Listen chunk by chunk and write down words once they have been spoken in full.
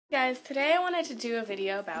Guys, today I wanted to do a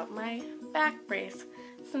video about my back brace.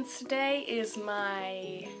 Since today is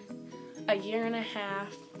my a year and a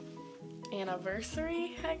half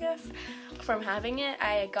anniversary, I guess, from having it.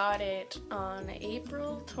 I got it on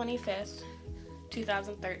April 25th,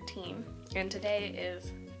 2013, and today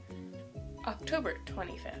is October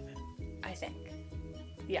 25th, I think.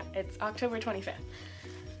 Yeah, it's October 25th,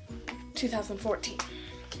 2014.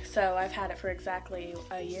 So I've had it for exactly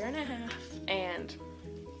a year and a half, and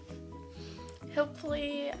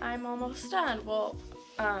hopefully I'm almost done. Well,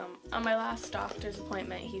 on my last doctor's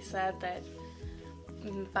appointment, he said that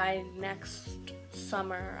by next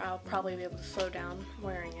summer I'll probably be able to slow down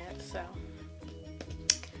wearing it, so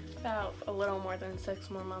about a little more than 6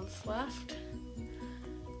 more months left.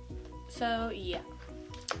 So yeah,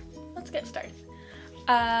 let's get started.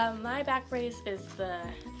 My back brace is the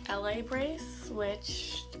LA brace,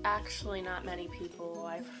 which actually not many people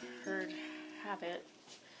I've heard have it.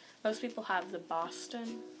 Most people have the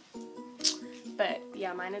Boston, but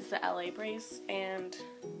yeah, mine is the LA brace, and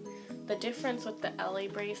the difference with the LA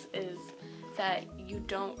brace is that you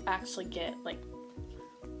don't actually get, like,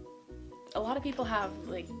 a lot of people have,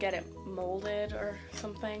 like, get it molded or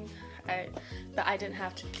something, but I didn't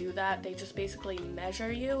have to do that. They just basically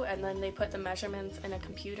measure you, and then they put the measurements in a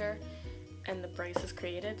computer, and the brace is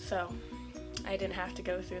created, so I didn't have to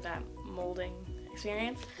go through that molding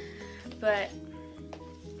experience. But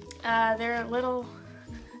they're a little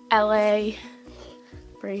LA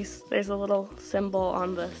brace. There's a little symbol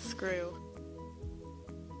on the screw.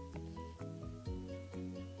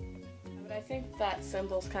 But I think that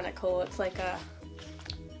symbol's kind of cool. It's like a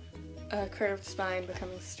curved spine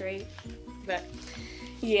becoming straight. But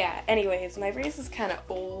yeah, anyways, my brace is kind of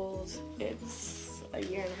old. It's a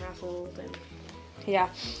year and a half old, and yeah,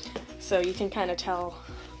 so you can kind of tell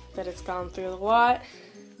that it's gone through a lot.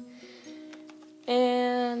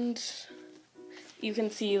 And you can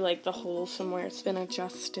see, like, the holes from where it's been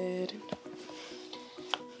adjusted.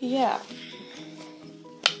 Yeah.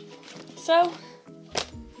 So,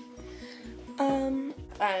 oh,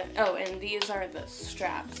 and these are the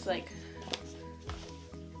straps, like,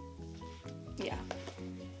 yeah.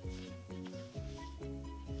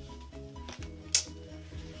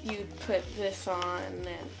 You put this on, and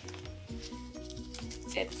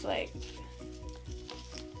it's like,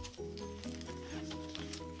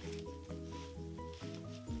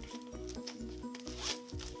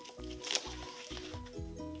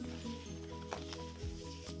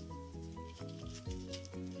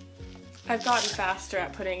 I've gotten faster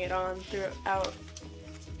at putting it on throughout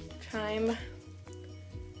time,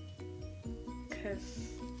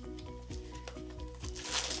 because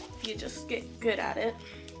you just get good at it.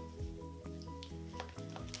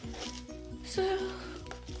 So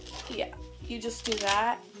yeah, you just do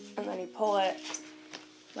that, and then you pull it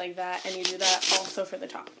like that, and you do that also for the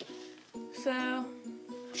top. So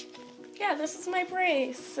yeah, this is my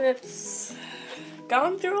brace. It's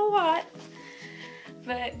gone through a lot,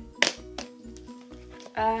 but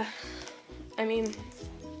I mean,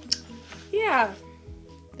 yeah,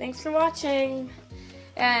 thanks for watching,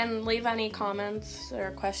 and leave any comments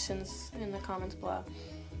or questions in the comments below.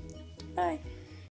 Bye.